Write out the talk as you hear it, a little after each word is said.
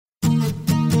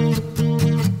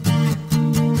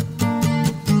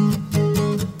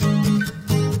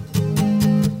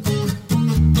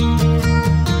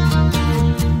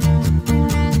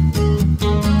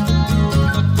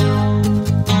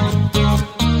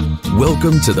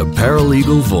Welcome to the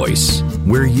Paralegal Voice,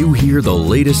 where you hear the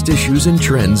latest issues and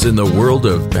trends in the world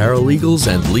of paralegals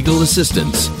and legal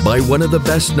assistance by one of the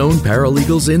best-known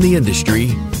paralegals in the industry,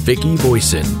 Vicki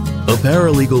Voisin. A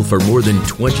paralegal for more than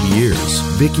 20 years,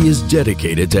 Vicki is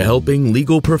dedicated to helping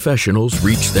legal professionals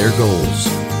reach their goals.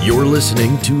 You're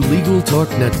listening to Legal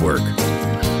Talk Network.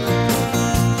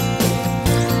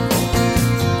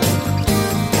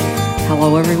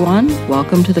 Hello, everyone.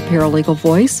 Welcome to the Paralegal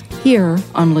Voice here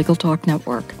on Legal Talk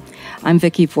Network. I'm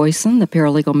Vicki Voisin, the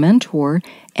Paralegal Mentor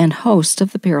and host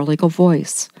of the Paralegal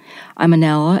Voice. I'm a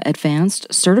NALA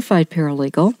Advanced Certified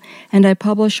Paralegal, and I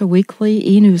publish a weekly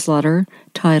e-newsletter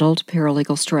titled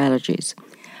Paralegal Strategies.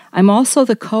 I'm also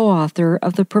the co-author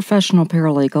of The Professional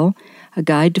Paralegal, a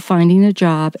guide to finding a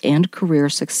job and career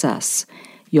success.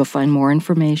 You'll find more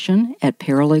information at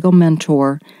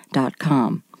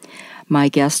paralegalmentor.com. My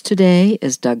guest today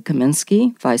is Doug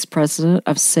Kaminsky, Vice President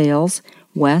of Sales,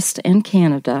 West and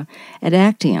Canada at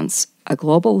Actiance, a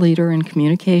global leader in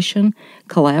communication,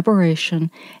 collaboration,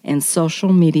 and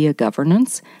social media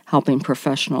governance, helping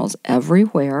professionals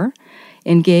everywhere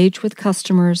engage with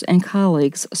customers and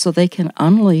colleagues so they can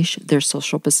unleash their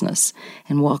social business.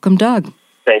 And welcome, Doug.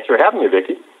 Thanks for having me,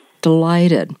 Vicki.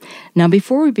 Delighted. Now,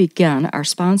 before we begin, our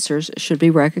sponsors should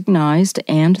be recognized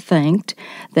and thanked.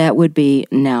 That would be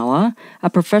NALA,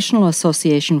 a professional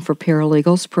association for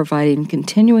paralegals providing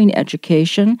continuing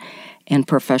education and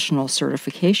professional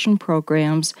certification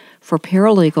programs for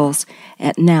paralegals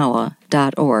at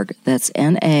NALA.org. That's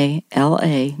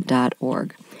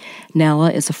NALA.org.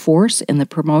 NALA is a force in the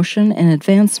promotion and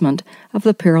advancement of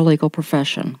the paralegal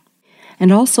profession.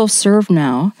 And also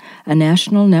ServeNow, a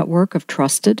national network of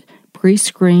trusted,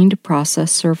 pre-screened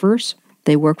process servers.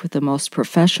 They work with the most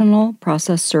professional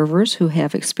process servers who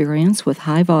have experience with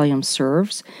high-volume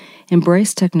serves,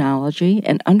 embrace technology,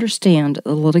 and understand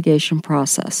the litigation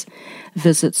process.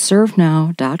 Visit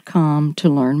servenow.com to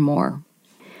learn more.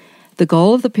 The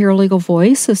goal of the Paralegal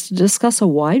Voice is to discuss a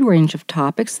wide range of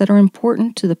topics that are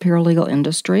important to the paralegal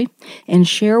industry and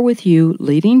share with you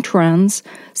leading trends,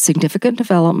 significant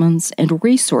developments, and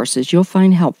resources you'll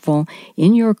find helpful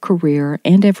in your career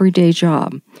and everyday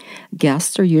job.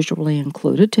 Guests are usually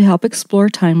included to help explore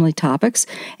timely topics,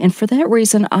 and for that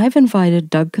reason, I've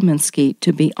invited Doug Kaminsky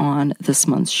to be on this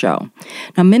month's show.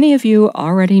 Now, many of you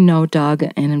already know Doug,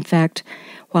 and in fact,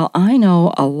 while I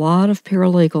know a lot of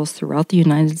paralegals throughout the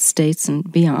United States and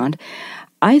beyond,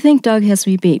 I think Doug has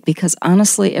me beat because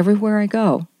honestly, everywhere I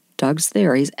go, Doug's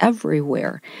there. He's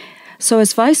everywhere. So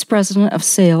as Vice President of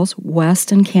Sales,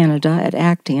 West and Canada at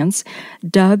Actiance,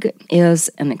 Doug is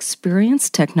an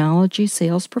experienced technology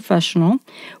sales professional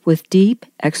with deep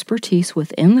expertise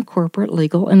within the corporate,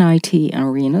 legal, and IT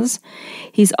arenas.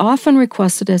 He's often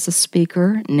requested as a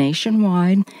speaker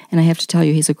nationwide, and I have to tell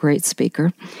you, he's a great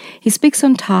speaker. He speaks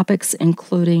on topics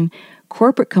including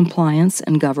corporate compliance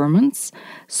and governance,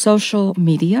 social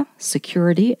media,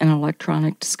 security, and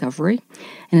electronic discovery.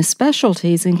 And his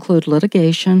specialties include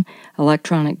litigation,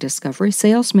 electronic discovery,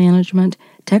 sales management,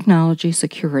 technology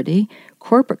security,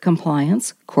 corporate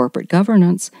compliance, corporate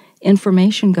governance,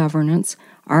 information governance,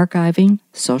 archiving,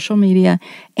 social media,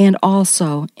 and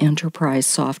also enterprise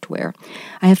software.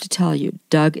 I have to tell you,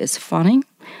 Doug is funny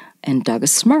and Doug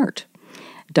is smart.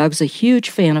 Doug's a huge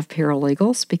fan of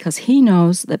paralegals because he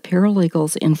knows that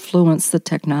paralegals influence the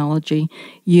technology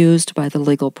used by the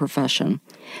legal profession.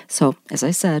 So, as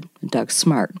I said, Doug's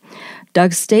smart.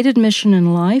 Doug's stated mission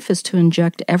in life is to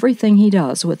inject everything he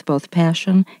does with both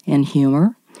passion and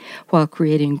humor while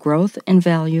creating growth and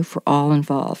value for all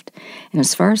involved. And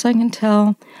as far as I can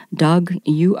tell, Doug,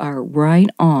 you are right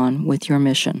on with your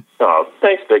mission. Oh,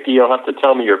 thanks, Vicki. You'll have to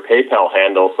tell me your PayPal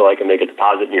handle so I can make a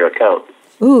deposit in your account.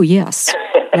 Ooh, yes.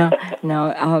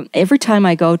 Now, every time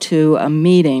I go to a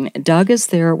meeting, Doug is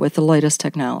there with the latest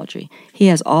technology. He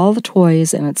has all the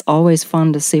toys, and it's always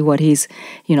fun to see what he's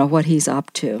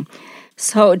up to.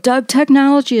 So, Doug,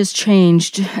 technology has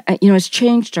changed. It's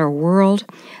changed our world.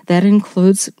 That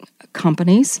includes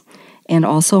companies and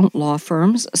also law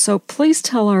firms. So, please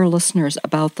tell our listeners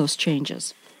about those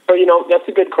changes. So, that's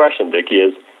a good question,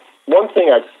 Vicki. One thing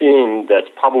I've seen that's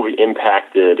probably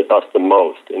impacted us the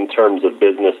most in terms of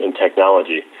business and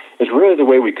technology is really the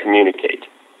way we communicate.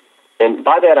 And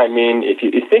by that I mean, if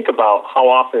you think about how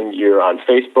often you're on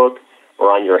Facebook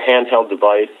or on your handheld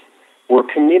device, we're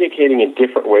communicating in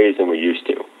different ways than we used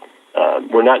to.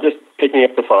 We're not just picking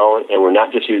up the phone, and we're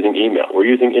not just using email. We're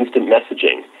using instant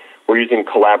messaging. We're using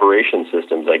collaboration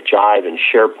systems like Jive and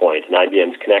SharePoint and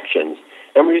IBM's Connections,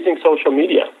 and we're using social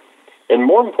media. And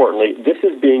more importantly, this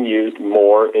is being used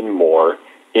more and more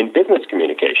in business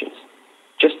communications.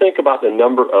 just think about the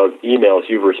number of emails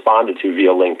you've responded to via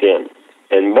LinkedIn.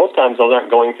 And most times those aren't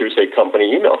going through, say,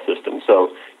 company email systems. So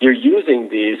you're using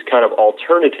these kind of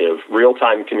alternative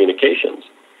real-time communications.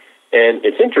 And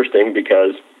it's interesting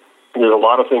because there's a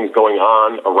lot of things going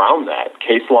on around that,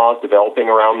 case laws developing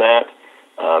around that,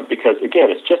 because, again,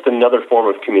 it's just another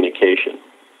form of communication.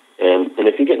 And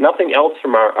if you get nothing else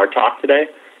from our talk today,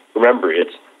 remember,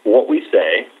 it's what we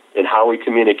say and how we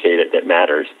communicate it that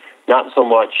matters, not so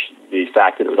much the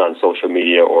fact that it was on social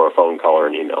media or a phone call or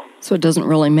an email. So it doesn't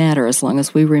really matter as long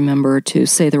as we remember to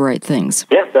say the right things.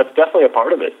 Yeah, that's definitely a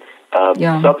part of it.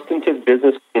 Substantive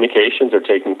business communications are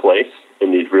taking place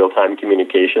in these real-time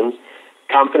communications.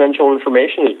 Confidential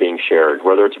information is being shared,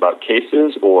 whether it's about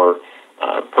cases or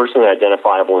personally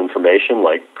identifiable information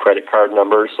like credit card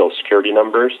numbers, social security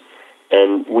numbers.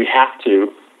 And we have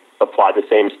to apply the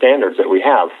same standards that we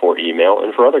have for email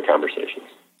and for other conversations.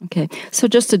 Okay, so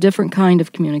just a different kind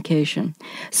of communication.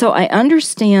 So I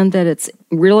understand that it's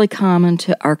really common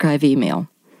to archive email,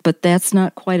 but that's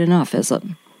not quite enough, is it?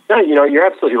 No, you're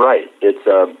absolutely right. It's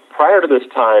prior to this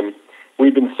time,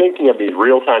 we've been thinking of these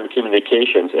real-time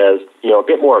communications as, a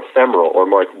bit more ephemeral or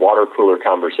more like water cooler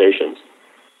conversations.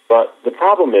 But the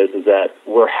problem is that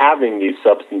we're having these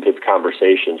substantive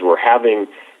conversations. We're having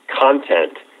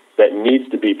content that needs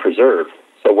to be preserved.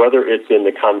 So whether it's in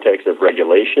the context of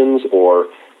regulations or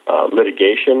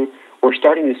litigation, we're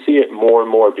starting to see it more and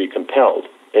more be compelled.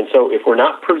 And so if we're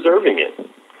not preserving it,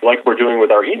 like we're doing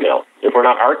with our email, if we're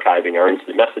not archiving our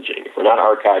instant messaging, if we're not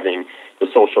archiving the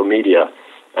social media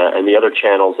and the other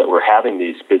channels that we're having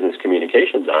these business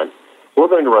communications on, we're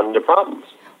going to run into problems.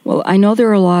 Well, I know there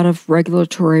are a lot of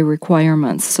regulatory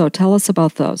requirements, so tell us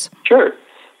about those. Sure.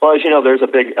 Well, as you know, there's a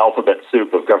big alphabet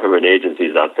soup of government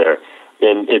agencies out there.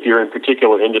 And if you're in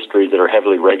particular industries that are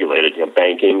heavily regulated,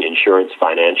 banking, insurance,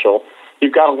 financial,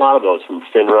 you've got a lot of those from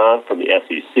FINRA, from the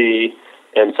SEC,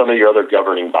 and some of your other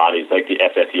governing bodies like the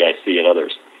FFEIC and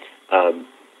others.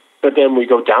 But then we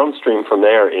go downstream from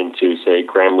there into, say,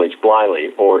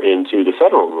 Gramm-Leach-Bliley or into the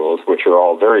federal rules, which are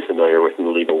all very familiar with in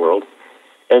the legal world.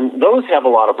 And those have a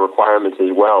lot of requirements as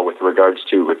well with regards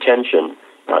to retention,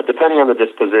 depending on the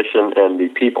disposition and the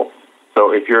people.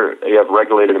 So if you have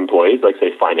regulated employees, like,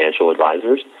 say, financial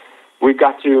advisors, we've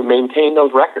got to maintain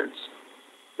those records.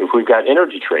 If we've got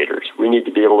energy traders, we need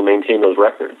to be able to maintain those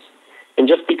records. And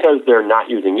just because they're not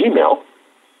using email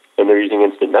and they're using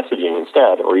instant messaging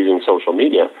instead or using social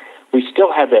media, we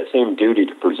still have that same duty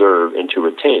to preserve and to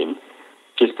retain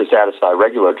just to satisfy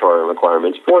regulatory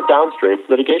requirements or downstream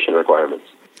litigation requirements.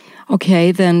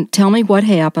 Okay, then tell me what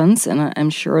happens, and I'm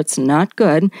sure it's not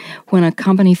good, when a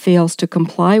company fails to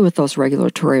comply with those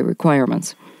regulatory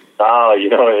requirements. Oh,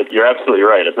 you're absolutely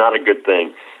right. It's not a good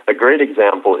thing. A great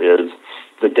example is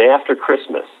the day after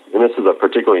Christmas, and this is a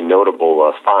particularly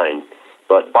notable fine,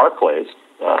 but Barclays,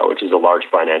 which is a large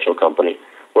financial company,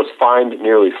 was fined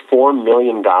nearly $4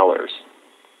 million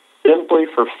simply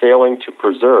for failing to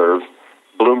preserve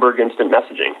Bloomberg Instant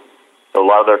Messaging. So a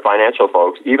lot of their financial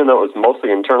folks, even though it was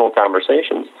mostly internal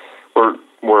conversations,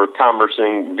 were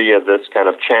conversing via this kind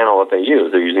of channel that they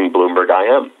use. They're using Bloomberg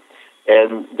IM.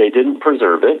 And they didn't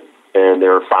preserve it, and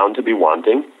they were found to be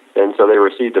wanting, and so they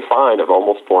received a fine of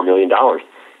almost $4 million.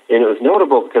 And it was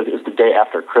notable because it was the day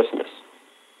after Christmas.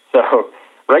 So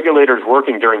regulators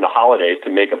working during the holidays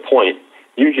to make a point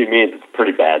usually means it's a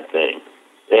pretty bad thing.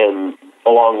 And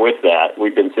along with that,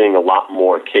 we've been seeing a lot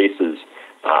more cases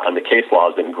and the case law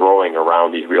has been growing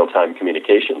around these real-time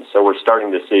communications. So we're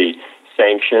starting to see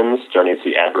sanctions, starting to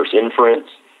see adverse inference,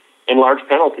 and large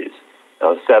penalties,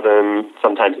 7,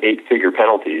 sometimes 8-figure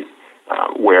penalties,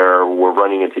 where we're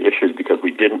running into issues because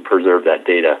we didn't preserve that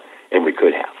data, and we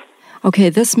could have. Okay,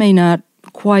 this may not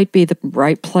quite be the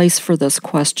right place for this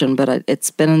question, but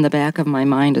it's been in the back of my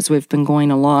mind as we've been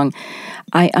going along.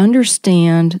 I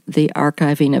understand the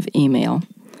archiving of email,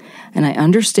 and I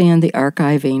understand the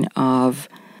archiving of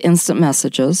instant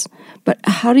messages, but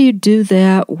how do you do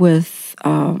that with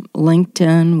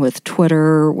LinkedIn, with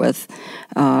Twitter, with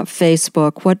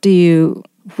Facebook? Where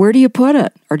do you put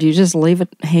it? Or do you just leave it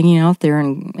hanging out there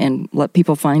and let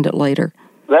people find it later?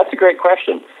 That's a great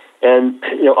question. And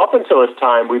up until this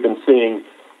time, we've been seeing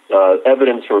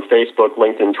evidence from Facebook,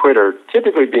 LinkedIn, Twitter,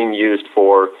 typically being used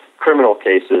for criminal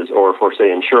cases or for,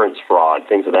 say, insurance fraud,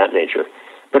 things of that nature.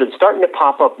 But it's starting to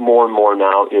pop up more and more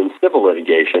now in civil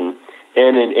litigation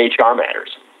and in HR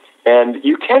matters. And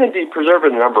you can indeed preserve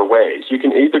it in a number of ways. You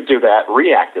can either do that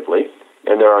reactively,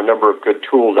 and there are a number of good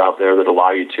tools out there that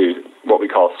allow you to what we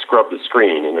call scrub the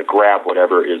screen and to grab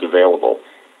whatever is available.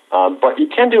 But you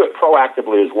can do it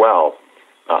proactively as well.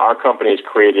 Our company has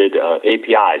created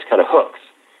APIs, kind of hooks,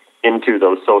 into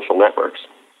those social networks.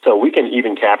 So we can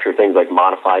even capture things like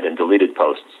modified and deleted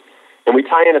posts. And we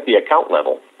tie in at the account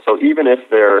level. So even if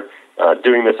they're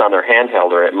doing this on their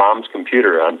handheld or at mom's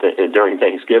computer during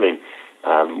Thanksgiving,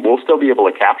 we'll still be able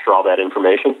to capture all that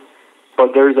information.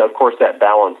 But there's, of course, that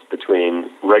balance between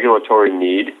regulatory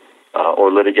need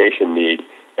or litigation need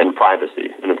and privacy.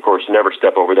 And, of course, never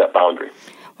step over that boundary.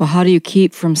 Well, how do you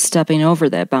keep from stepping over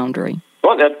that boundary?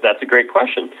 Well, that's a great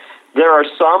question. There are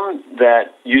some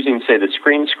that, using, say, the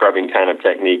screen scrubbing kind of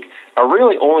technique, are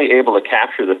really only able to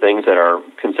capture the things that are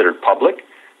considered public.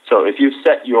 So if you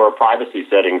set your privacy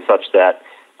settings such that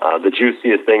the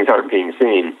juiciest things aren't being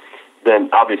seen, then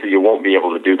obviously you won't be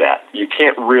able to do that. You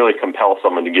can't really compel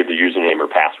someone to give the username or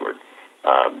password.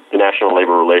 The National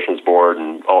Labor Relations Board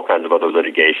and all kinds of other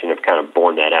litigation have kind of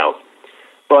borne that out.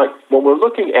 But when we're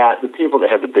looking at the people that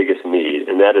have the biggest need,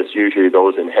 and that is usually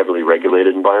those in heavily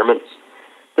regulated environments,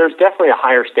 there's definitely a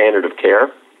higher standard of care.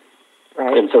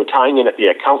 Right. And so tying in at the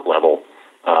account level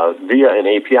via an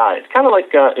API, it's kind of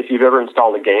like if you've ever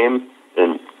installed a game,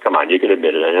 and come on, you can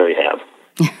admit it, I know you have.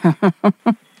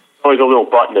 There's always a little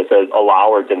button that says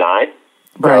allow or deny.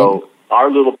 Right. So our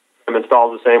little program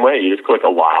installs the same way. You just click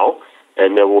allow,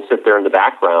 and then we'll sit there in the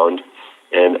background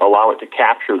and allow it to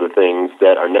capture the things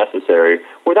that are necessary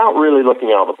without really looking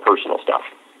at all the personal stuff.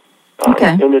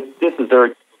 Okay. And this is very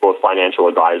typical with financial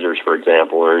advisors, for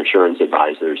example, or insurance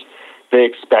advisors. They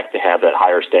expect to have that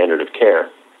higher standard of care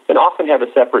and often have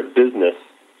a separate business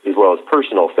as well as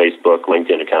personal Facebook,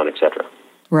 LinkedIn account, etc.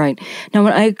 Right. Now,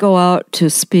 when I go out to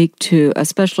speak to,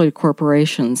 especially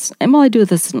corporations, and I do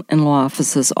this in law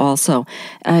offices also,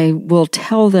 I will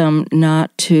tell them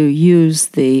not to use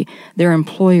their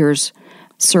employer's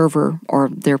server or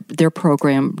their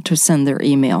program to send their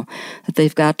email, that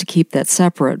they've got to keep that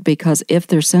separate, because if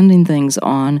they're sending things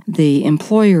on the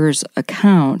employer's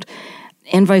account,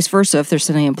 and vice versa, if they're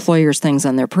sending employers things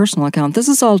on their personal account, this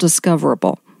is all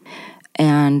discoverable.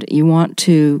 And you want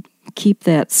to keep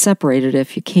that separated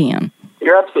if you can.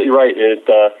 You're absolutely right.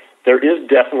 There is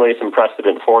definitely some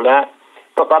precedent for that.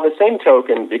 But by the same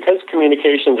token, because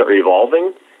communications are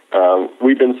evolving,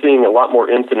 we've been seeing a lot more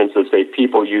incidents of, say,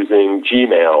 people using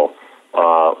Gmail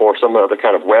or some other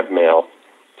kind of webmail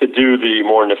to do the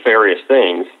more nefarious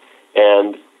things.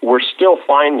 And we're still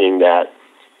finding that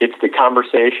it's the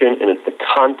conversation and it's the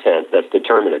content that's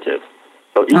determinative.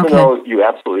 So even though you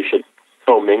absolutely should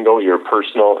commingle your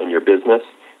personal and your business,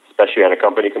 especially on a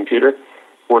company computer,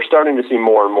 we're starting to see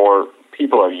more and more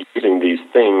people are using these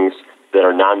things that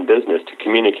are non-business to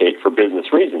communicate for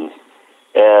business reasons.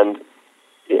 And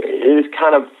it is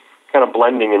kind of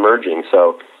blending and merging.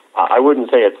 So I wouldn't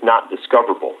say it's not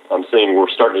discoverable. I'm saying we're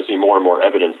starting to see more and more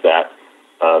evidence that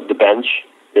the bench,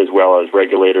 as well as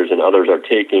regulators and others, are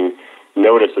taking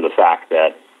notice of the fact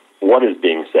that what is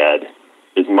being said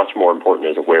is much more important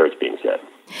as where it's being said.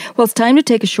 Well, it's time to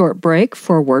take a short break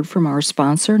for a word from our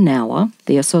sponsor, NALA,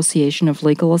 the Association of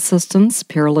Legal Assistants,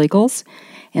 Paralegals,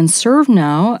 and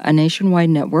ServeNow, a nationwide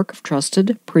network of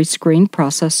trusted pre-screened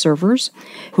process servers.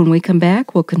 When we come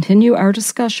back, we'll continue our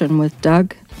discussion with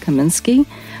Doug Kaminsky,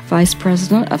 Vice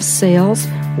President of Sales,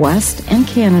 West and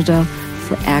Canada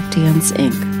for Actians,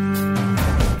 Inc.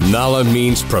 NALA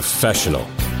means professional.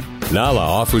 NALA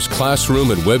offers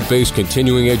classroom and web-based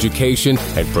continuing education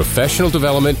and professional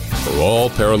development for all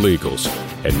paralegals.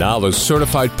 And NALA's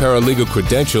certified paralegal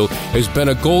credential has been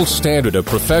a gold standard of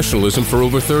professionalism for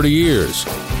over 30 years.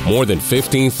 More than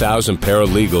 15,000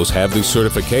 paralegals have this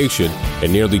certification,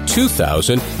 and nearly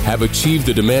 2,000 have achieved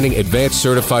the demanding advanced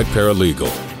certified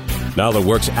paralegal. NALA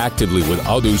works actively with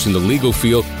others in the legal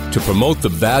field to promote the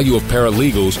value of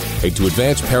paralegals and to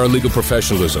advance paralegal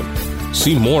professionalism.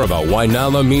 See more about why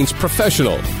NALA means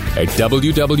professional at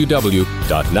www.nala.org.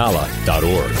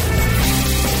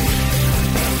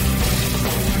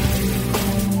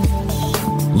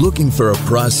 Looking for a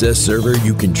process server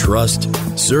you can trust?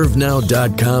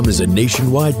 ServeNow.com is a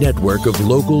nationwide network of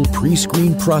local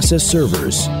pre-screened process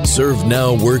servers.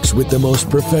 ServeNow works with the most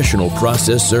professional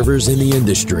process servers in the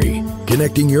industry,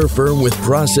 connecting your firm with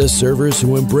process servers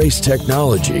who embrace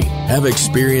technology, have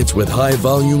experience with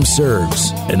high-volume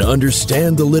serves, and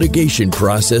understand the litigation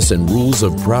process and rules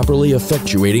of properly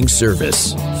effectuating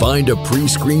service. Find a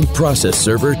pre-screened process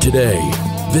server today.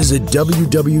 Visit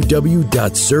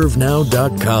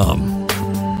www.servenow.com.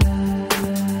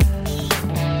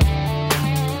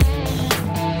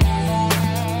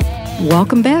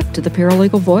 Welcome back to the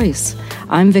Paralegal Voice.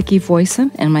 I'm Vicki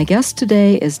Voisin, and my guest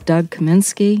today is Doug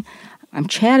Kaminsky. I'm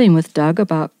chatting with Doug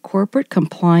about corporate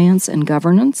compliance and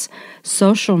governance,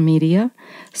 social media,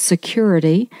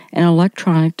 security, and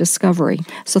electronic discovery.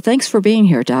 So thanks for being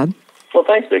here, Doug. Well,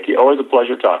 thanks, Vicki. Always a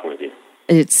pleasure talking with you.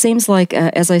 it seems like,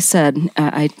 as I said,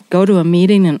 I go to a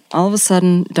meeting and all of a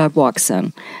sudden Doug walks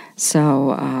in.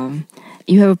 So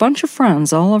you have a bunch of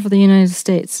friends all over the United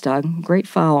States, Doug. Great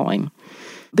following.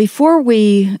 Before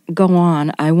we go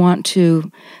on, I want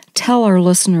to tell our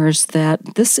listeners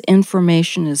that this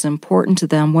information is important to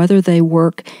them, whether they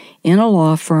work in a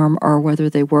law firm or whether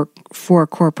they work for a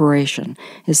corporation.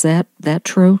 Is that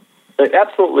true? It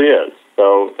absolutely is.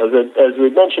 So, as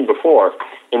we mentioned before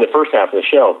in the first half of the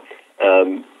show,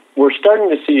 we're starting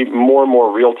to see more and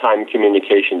more real-time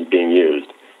communications being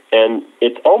used. And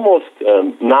it's almost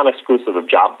non-exclusive of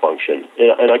job function.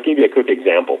 And I'll give you a quick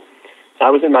example. I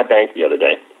was in my bank the other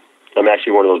day. I'm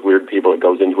actually one of those weird people that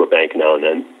goes into a bank now and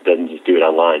then, doesn't just do it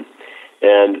online.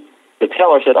 And the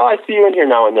teller said, I see you in here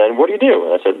now and then. What do you do?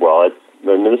 And I said, well, I'm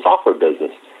in the software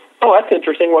business. Oh, that's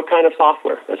interesting. What kind of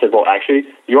software? I said, well, actually,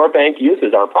 your bank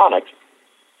uses our product,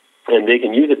 and they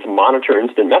can use it to monitor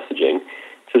instant messaging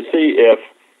to see if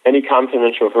any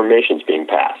confidential information is being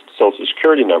passed. Social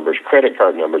security numbers, credit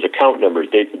card numbers, account numbers,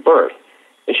 dates of birth.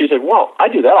 And she said, well, I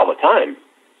do that all the time.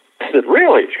 I said,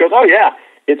 really? She goes, oh, yeah.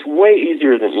 It's way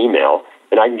easier than email,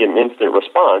 and I can get an instant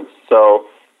response. So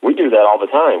we do that all the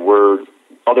time. We're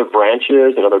other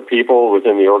branches and other people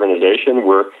within the organization.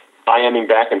 We're IMing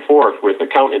back and forth with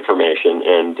account information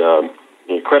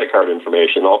and credit card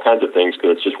information, all kinds of things,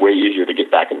 because it's just way easier to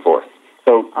get back and forth.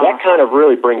 So that kind of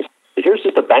really brings, here's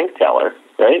just a bank teller,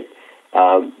 right?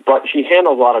 But she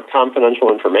handles a lot of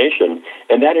confidential information,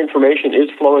 and that information is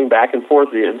flowing back and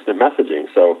forth via instant messaging.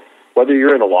 So whether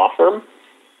you're in a law firm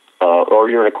or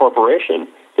you're in a corporation,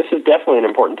 this is definitely an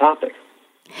important topic.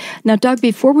 Now, Doug,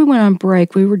 before we went on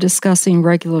break, we were discussing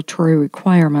regulatory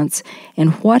requirements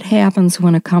and what happens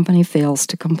when a company fails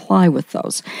to comply with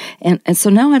those. And so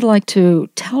now I'd like to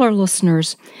tell our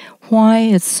listeners why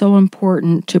it's so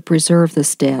important to preserve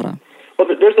this data. Well,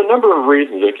 there's a number of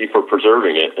reasons, Vicki, for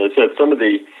preserving it. And so some of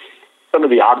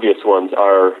the obvious ones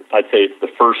are, I'd say, it's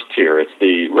the first tier. It's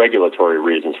the regulatory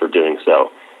reasons for doing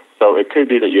so. So it could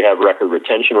be that you have record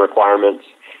retention requirements,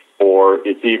 or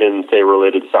it's even, say,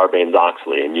 related to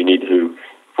Sarbanes-Oxley, and you need to,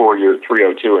 for your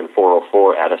 302 and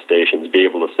 404 attestations, be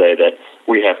able to say that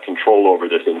we have control over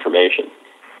this information.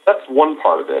 That's one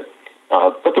part of it.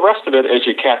 But the rest of it, as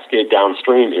you cascade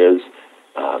downstream, is,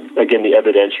 again, the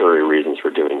evidentiary reasons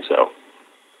for doing so.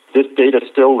 This data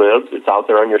still lives. It's out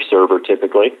there on your server,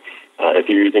 typically. If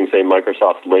you're using, say,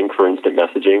 Microsoft Lync for instant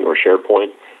messaging or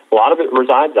SharePoint, a lot of it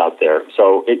resides out there.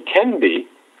 So it can be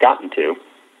gotten to,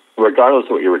 regardless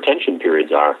of what your retention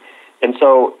periods are. And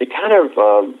so it kind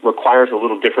of requires a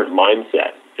little different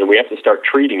mindset, and we have to start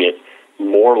treating it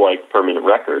more like permanent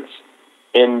records.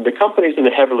 And the companies in the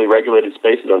heavily regulated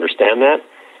spaces understand that,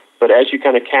 but as you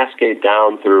kind of cascade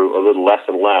down through a little less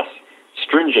and less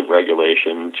stringent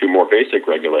regulation to more basic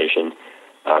regulation,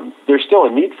 there's still a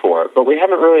need for it, but we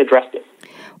haven't really addressed it.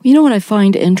 You know what I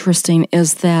find interesting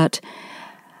is that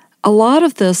a lot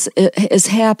of this is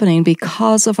happening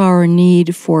because of our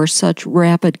need for such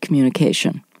rapid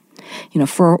communication. You know,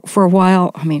 for a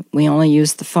while, we only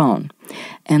used the phone,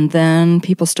 and then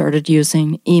people started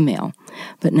using email.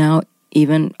 But now,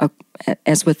 even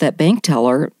as with that bank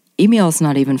teller, email is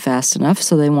not even fast enough,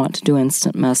 so they want to do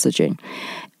instant messaging.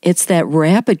 It's that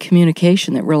rapid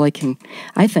communication that really can,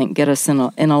 I think, get us in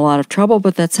a lot of trouble,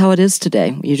 but that's how it is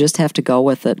today. You just have to go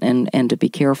with it and to be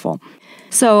careful.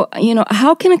 So,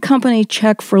 how can a company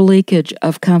check for leakage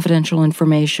of confidential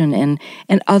information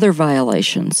and other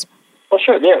violations? Well,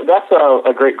 sure. Yeah, that's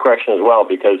a great question as well,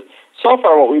 because so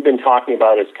far what we've been talking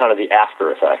about is kind of the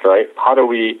after effect, right? How do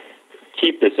we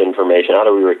keep this information? How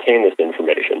do we retain this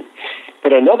information?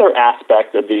 But another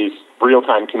aspect of these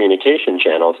real-time communication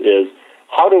channels is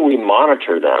how do we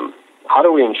monitor them? How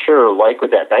do we ensure, like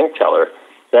with that bank teller,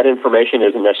 that information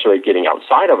isn't necessarily getting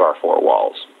outside of our four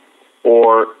walls?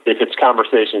 Or if it's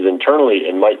conversations internally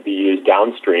and might be used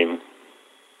downstream,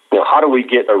 how do we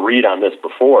get a read on this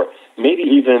before? Maybe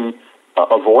even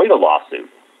avoid a lawsuit.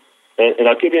 And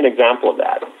I'll give you an example of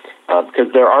that,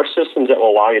 because there are systems that will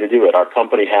allow you to do it. Our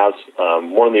company has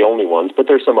one of the only ones, but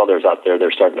there's some others out there that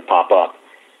are starting to pop up.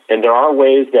 And there are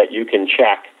ways that you can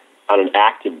check on an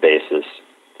active basis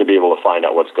to be able to find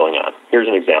out what's going on. Here's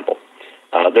an example.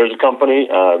 There's a company,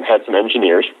 had some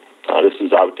engineers. This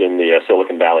is out in the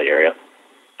Silicon Valley area.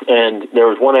 And there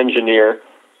was one engineer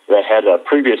that had a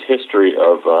previous history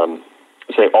of,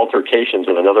 say, altercations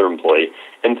with another employee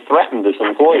and threatened this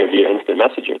employee via instant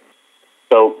messaging.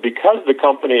 So because the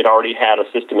company had already had a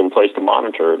system in place to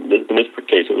monitor, in this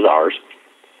case it was ours,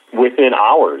 within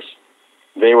hours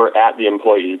they were at the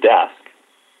employee's desk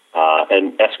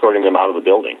and escorting them out of the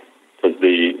building because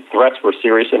the threats were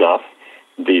serious enough.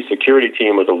 The security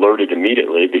team was alerted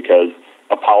immediately because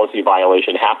a policy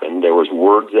violation happened, there was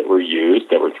words that were used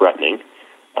that were threatening,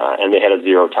 and they had a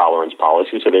zero-tolerance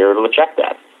policy, so they were able to check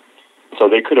that. So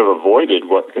they could have avoided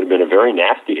what could have been a very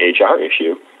nasty HR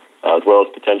issue, as well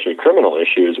as potentially criminal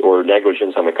issues or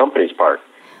negligence on the company's part.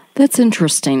 That's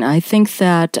interesting. I think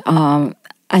that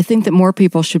more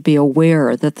people should be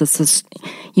aware that this is,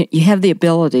 you have the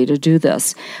ability to do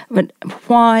this. But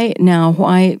why,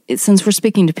 since we're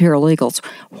speaking to paralegals,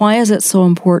 why is it so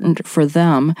important for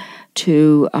them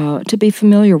to be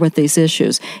familiar with these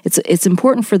issues? It's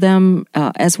important for them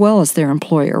as well as their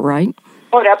employer, right?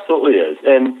 Oh, it absolutely is.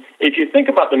 And if you think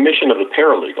about the mission of the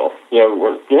paralegal,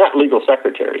 you're not legal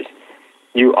secretaries.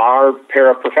 You are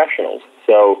paraprofessionals.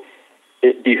 So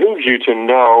it behooves you to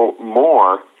know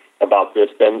more about this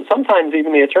than sometimes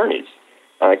even the attorneys.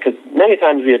 Because many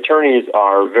times the attorneys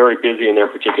are very busy in their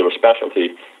particular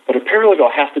specialty, but a paralegal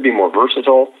has to be more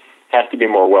versatile, has to be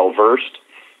more well-versed,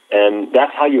 and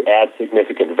that's how you add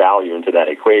significant value into that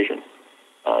equation.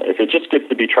 If it just gets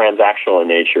to be transactional in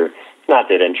nature, it's not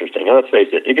that interesting. And let's face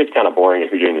it, it gets kind of boring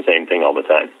if you're doing the same thing all the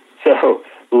time. So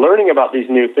learning about these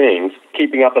new things,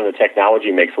 keeping up on the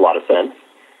technology makes a lot of sense.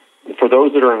 For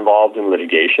those that are involved in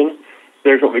litigation,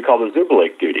 there's what we call the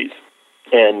Zubelik duties.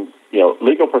 And,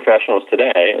 legal professionals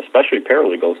today, especially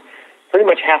paralegals, pretty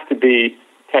much have to be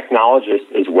technologists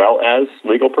as well as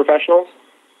legal professionals.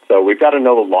 So we've got to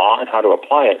know the law and how to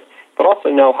apply it, but also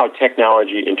know how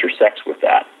technology intersects with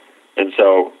that. And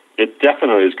so it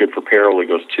definitely is good for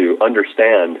paralegals to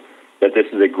understand that this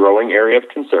is a growing area of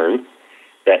concern,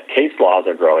 that case laws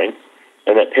are growing,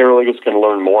 and that paralegals can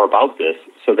learn more about this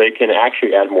so they can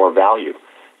actually add more value,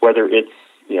 whether it's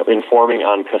informing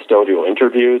on custodial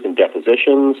interviews and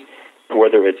depositions,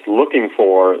 whether it's looking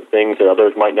for things that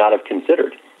others might not have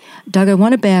considered. Doug, I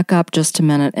want to back up just a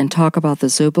minute and talk about the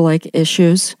Zubelik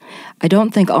issues. I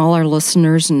don't think all our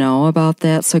listeners know about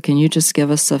that, so can you just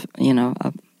give us a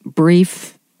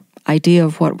brief idea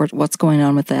of what's going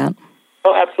on with that?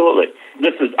 Oh, absolutely.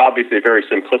 This is obviously very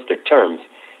simplistic terms,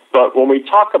 but when we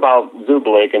talk about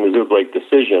Zubelik and the Zubelik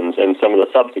decisions and some of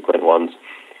the subsequent ones,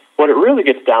 what it really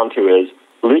gets down to is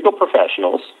legal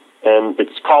professionals, and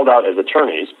it's called out as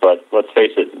attorneys, but let's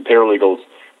face it, paralegals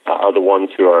are the ones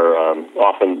who are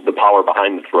often the power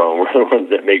behind the throne. We're the ones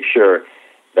that make sure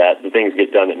that the things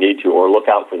get done that need to, or look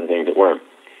out for the things that weren't.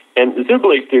 And the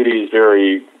Zubelik duties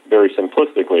very, very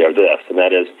simplistically are this, and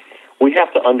that is we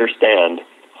have to understand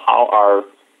how our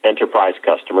enterprise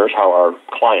customers, how our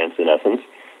clients in essence,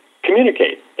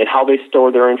 communicate and how they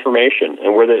store their information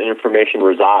and where that information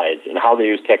resides and how they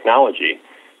use technology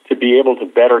to be able to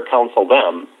better counsel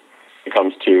them when it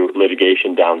comes to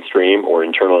litigation downstream or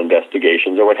internal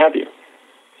investigations or what have you.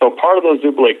 So part of those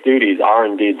Zubelik duties are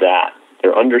indeed that.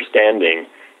 They're understanding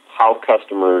how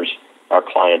customers, our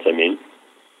clients,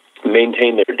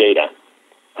 maintain their data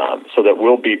so that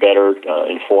we'll be better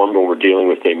informed when we're dealing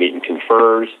with, say, meet and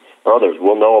confers or others.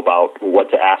 We'll know about what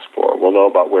to ask for. We'll know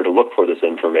about where to look for this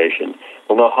information.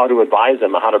 We'll know how to advise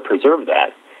them on how to preserve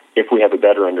that if we have a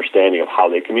better understanding of how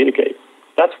they communicate.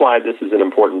 That's why this is an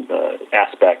important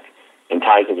aspect and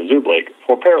ties into Zubelik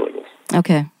for paralegals.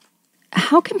 Okay.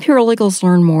 How can paralegals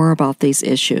learn more about these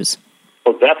issues?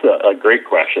 Well, that's a great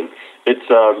question. It's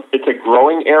a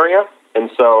growing area, and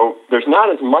so there's not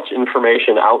as much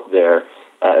information out there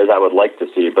as I would like to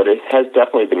see, but it has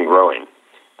definitely been growing.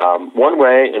 One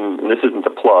way, and this isn't a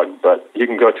plug, but you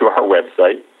can go to our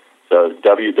website, so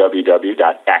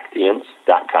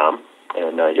www.actience.com,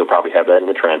 and you'll probably have that in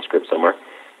the transcript somewhere.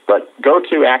 But go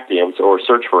to Actience or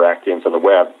search for Actience on the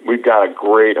web. We've got a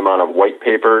great amount of white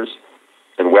papers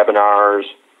and webinars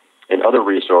and other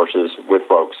resources with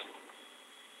folks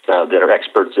that are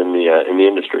experts in the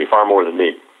industry, far more than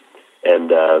me. And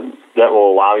that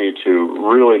will allow you to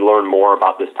really learn more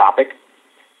about this topic.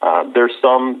 There's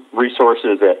some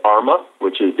resources that ARMA,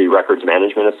 which is the Records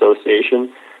Management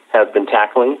Association, have been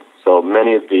tackling. So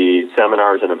many of the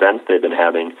seminars and events they've been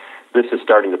having, this is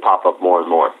starting to pop up more and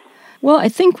more. Well, I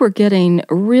think we're getting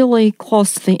really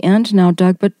close to the end now,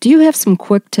 Doug, but do you have some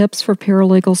quick tips for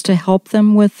paralegals to help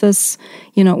them with this,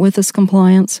 with this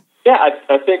compliance? Yeah,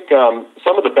 I think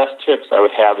some of the best tips I would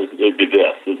have is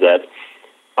that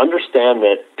understand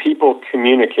that people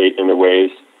communicate in the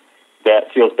ways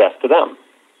that feels best to them.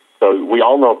 So we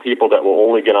all know people that will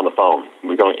only get on the phone.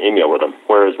 We don't email with them.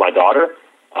 Whereas my daughter,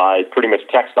 I pretty much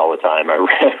text all the time. I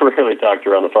rarely talk to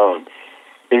her on the phone.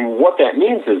 And what that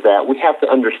means is that we have to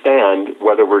understand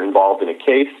whether we're involved in a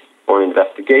case or an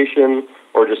investigation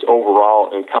or just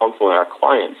overall in counseling our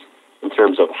clients in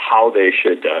terms of how they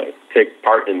should take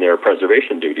part in their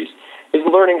preservation duties, is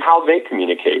learning how they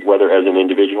communicate, whether as an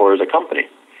individual or as a company.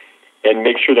 and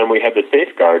make sure that we have the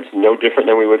safeguards, no different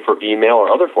than we would for email or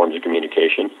other forms of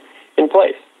communication, in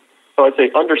place. So I'd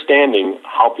say understanding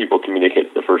how people communicate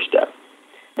is the first step.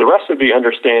 The rest would be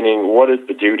understanding what is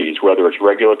the duties, whether it's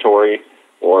regulatory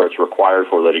or it's required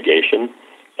for litigation,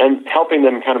 and helping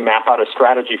them kind of map out a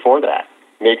strategy for that,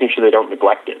 making sure they don't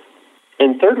neglect it.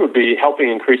 And third would be helping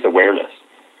increase awareness.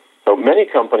 So many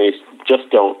companies just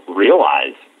don't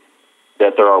realize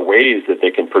that there are ways that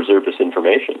they can preserve this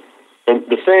information. And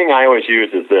the saying I always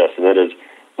use is this, and that is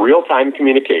real-time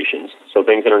communications, so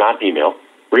things that are not email,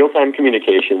 real-time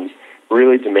communications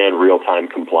really demand real-time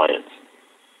compliance.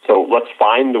 So let's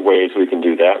find the ways we can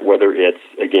do that, whether it's,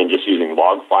 again, just using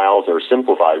log files or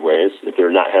simplified ways, if they're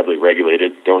not heavily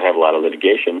regulated, don't have a lot of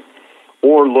litigation,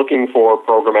 or looking for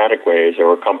programmatic ways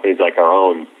or companies like our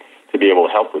own to be able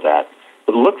to help with that.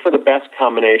 But look for the best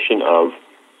combination of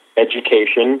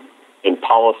education and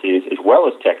policies as well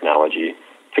as technology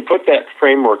to put that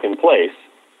framework in place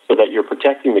so that you're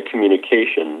protecting the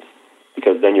communications,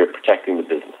 because then you're protecting the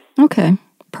business. Okay,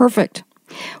 perfect.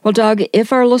 Well, Doug,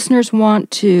 if our listeners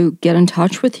want to get in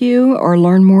touch with you or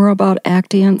learn more about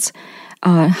Actience,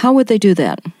 how would they do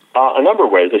that? A number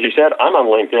of ways. As you said, I'm on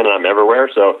LinkedIn and I'm everywhere,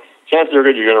 so chances are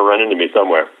good you're going to run into me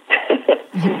somewhere.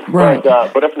 Right.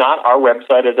 But if not, our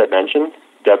website, as I mentioned,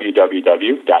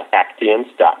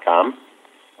 www.actience.com.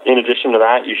 In addition to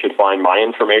that, you should find my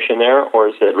information there,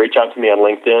 or reach out to me on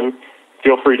LinkedIn.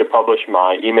 Feel free to publish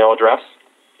my email address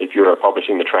if you're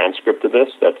publishing the transcript of this.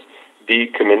 That's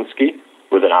dkaminsky,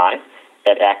 with an I,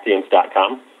 at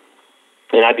actience.com.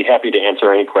 And I'd be happy to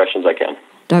answer any questions I can.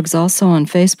 Doug's also on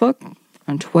Facebook,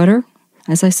 on Twitter.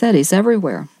 As I said, he's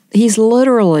everywhere. He's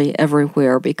literally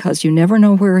everywhere because you never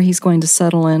know where he's going to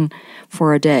settle in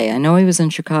for a day. I know he was in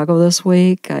Chicago this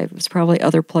week. It was probably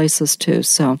other places too.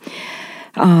 So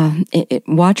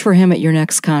watch for him at your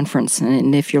next conference.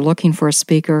 And if you're looking for a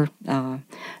speaker,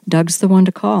 Doug's the one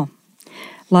to call.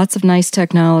 Lots of nice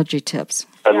technology tips.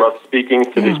 I love speaking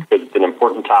to these because it's an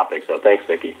important topic, so thanks,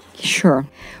 Vicki. Sure.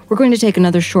 We're going to take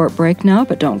another short break now,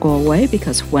 but don't go away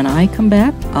because when I come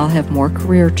back, I'll have more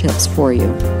career tips for you.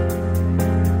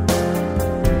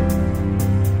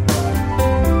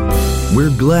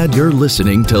 We're glad you're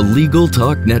listening to Legal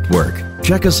Talk Network.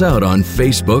 Check us out on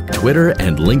Facebook, Twitter,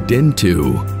 and LinkedIn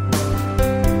too.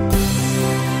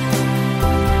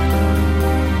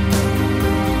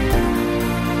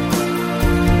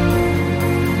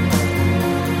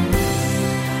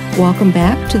 Welcome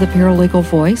back to the Paralegal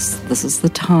Voice. This is the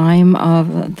time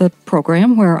of the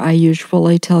program where I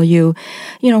usually tell you,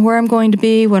 where I'm going to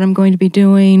be, what I'm going to be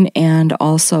doing, and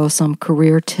also some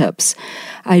career tips.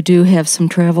 I do have some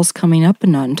travels coming up,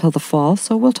 and not until the fall,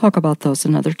 so we'll talk about those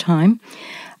another time.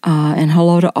 And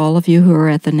hello to all of you who are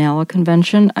at the NALA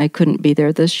convention. I couldn't be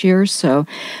there this year, so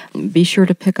be sure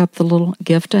to pick up the little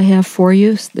gift I have for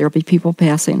you. There'll be people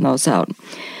passing those out.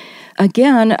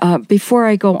 Again, before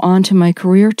I go on to my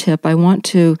career tip, I want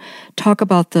to talk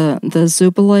about the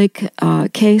Zubilake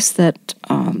case that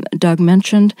Doug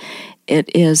mentioned. It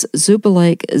is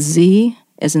Zubilake, Z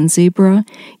as in zebra,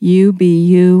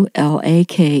 Ubulake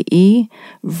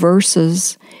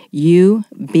versus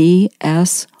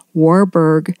UBS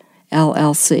Warburg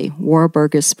LLC.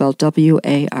 Warburg is spelled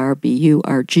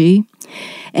Warburg.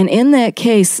 And in that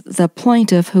case, the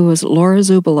plaintiff, who was Laura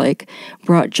Zubilake,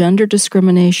 brought gender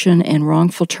discrimination and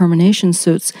wrongful termination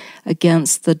suits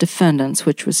against the defendants,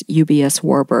 which was UBS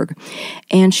Warburg.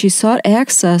 And she sought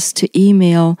access to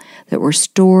email that were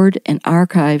stored and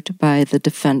archived by the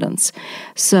defendants.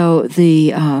 So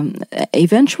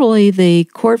eventually the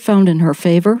court found in her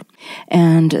favor.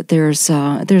 And there's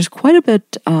quite a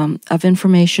bit of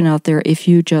information out there if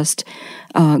you just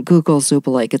Google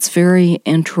Zubilake. It's very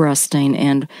interesting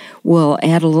and will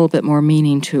add a little bit more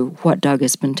meaning to what Doug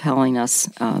has been telling us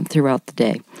throughout the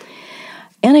day.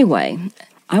 Anyway,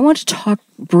 I want to talk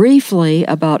briefly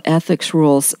about ethics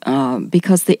rules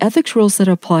because the ethics rules that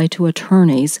apply to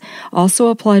attorneys also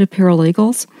apply to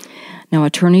paralegals. Now,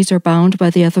 attorneys are bound by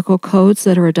the ethical codes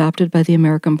that are adopted by the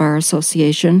American Bar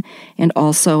Association and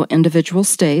also individual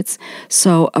states.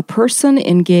 So a person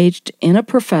engaged in a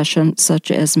profession such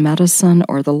as medicine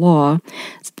or the law,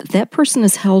 that person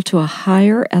is held to a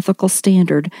higher ethical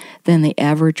standard than the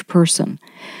average person.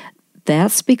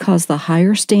 That's because the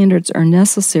higher standards are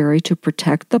necessary to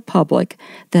protect the public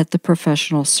that the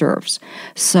professional serves.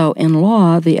 So in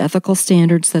law, the ethical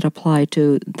standards that apply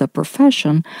to the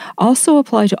profession also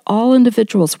apply to all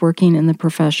individuals working in the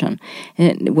profession,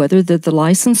 and whether they're the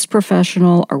licensed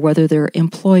professional or whether they're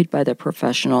employed by the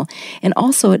professional. And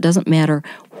also, it doesn't matter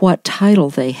what title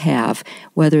they have,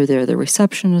 whether they're the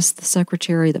receptionist, the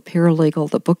secretary, the paralegal,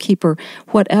 the bookkeeper,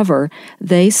 whatever,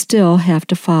 they still have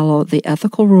to follow the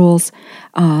ethical rules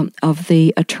of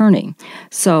the attorney.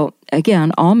 So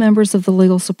again, all members of the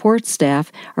legal support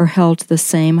staff are held to the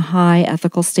same high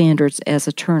ethical standards as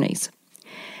attorneys.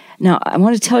 Now, I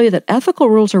want to tell you that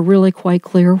ethical rules are really quite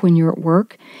clear when you're at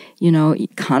work. You know,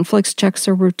 conflicts checks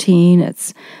are routine.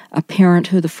 It's apparent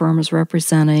who the firm is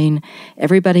representing.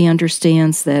 Everybody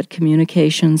understands that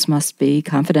communications must be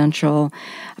confidential.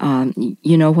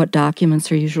 You know what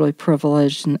documents are usually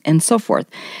privileged and so forth.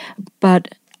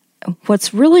 But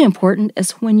what's really important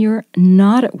is when you're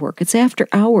not at work. It's after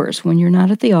hours, when you're not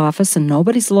at the office and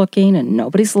nobody's looking and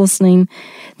nobody's listening,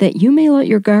 that you may let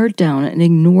your guard down and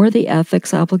ignore the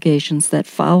ethics obligations that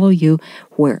follow you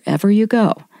wherever you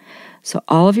go. So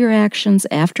all of your actions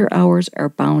after hours are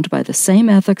bound by the same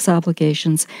ethics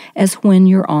obligations as when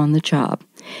you're on the job.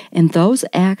 And those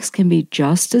acts can be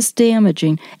just as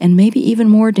damaging and maybe even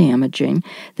more damaging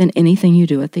than anything you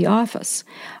do at the office.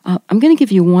 I'm going to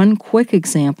give you one quick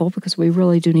example because we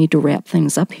really do need to wrap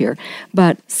things up here.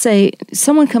 But say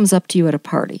someone comes up to you at a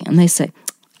party and they say,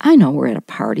 I know we're at a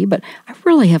party, but I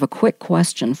really have a quick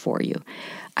question for you.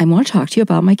 I want to talk to you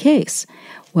about my case.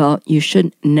 Well, you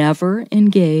should never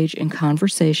engage in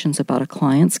conversations about a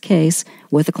client's case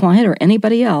with a client or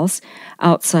anybody else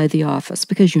outside the office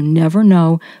because you never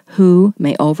know who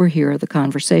may overhear the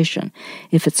conversation.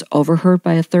 If it's overheard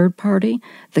by a third party,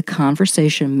 the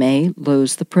conversation may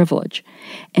lose the privilege.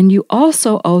 And you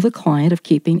also owe the client of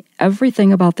keeping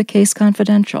everything about the case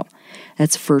confidential.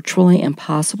 That's virtually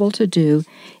impossible to do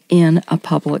in a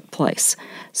public place.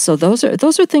 So those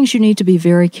are things you need to be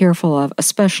very careful of,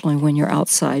 especially when you're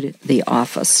outside the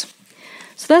office.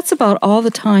 So that's about all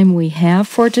the time we have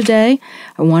for today.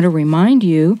 I want to remind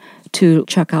you to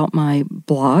check out my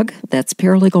blog. That's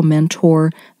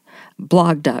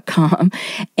paralegalmentorblog.com.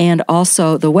 And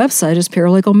also the website is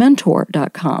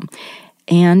paralegalmentor.com.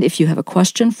 And if you have a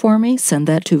question for me, send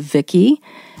that to Vicki,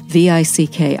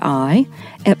 VICKI,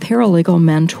 at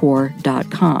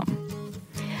paralegalmentor.com.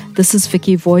 This is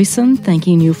Vicki Voisin,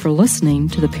 thanking you for listening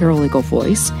to the Paralegal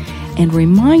Voice and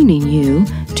reminding you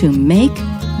to make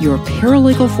your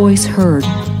paralegal voice heard.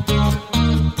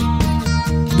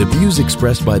 The views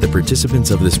expressed by the participants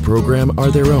of this program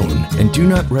are their own and do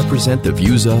not represent the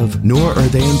views of, nor are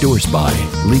they endorsed by,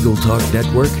 Legal Talk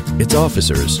Network, its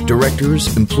officers,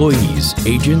 directors, employees,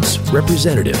 agents,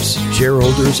 representatives,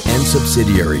 shareholders, and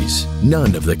subsidiaries.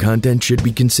 None of the content should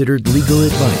be considered legal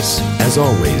advice. As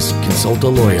always, consult a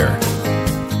lawyer.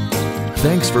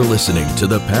 Thanks for listening to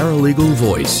the Paralegal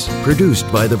Voice,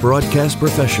 produced by the broadcast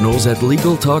professionals at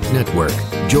Legal Talk Network.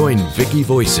 Join Vicki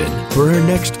Voisin for her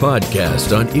next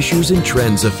podcast on issues and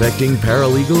trends affecting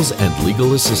paralegals and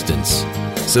legal assistants.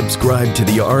 Subscribe to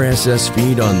the RSS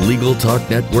feed on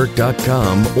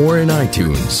LegalTalkNetwork.com or in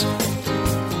iTunes.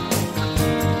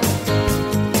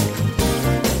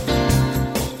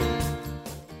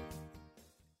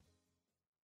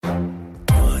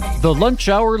 The Lunch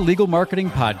Hour Legal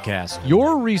Marketing Podcast,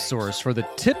 your resource for the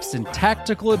tips and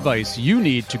tactical advice you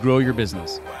need to grow your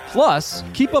business. Plus,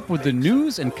 keep up with the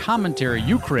news and commentary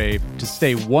you crave to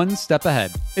stay one step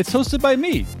ahead. It's hosted by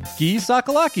me, Guy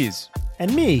Sakalakis.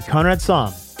 And me, Conrad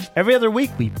Som. Every other week,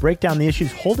 we break down the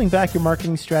issues holding back your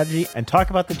marketing strategy and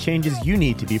talk about the changes you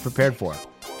need to be prepared for.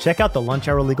 Check out the Lunch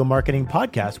Hour Legal Marketing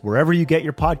Podcast wherever you get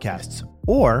your podcasts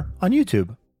or on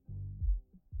YouTube.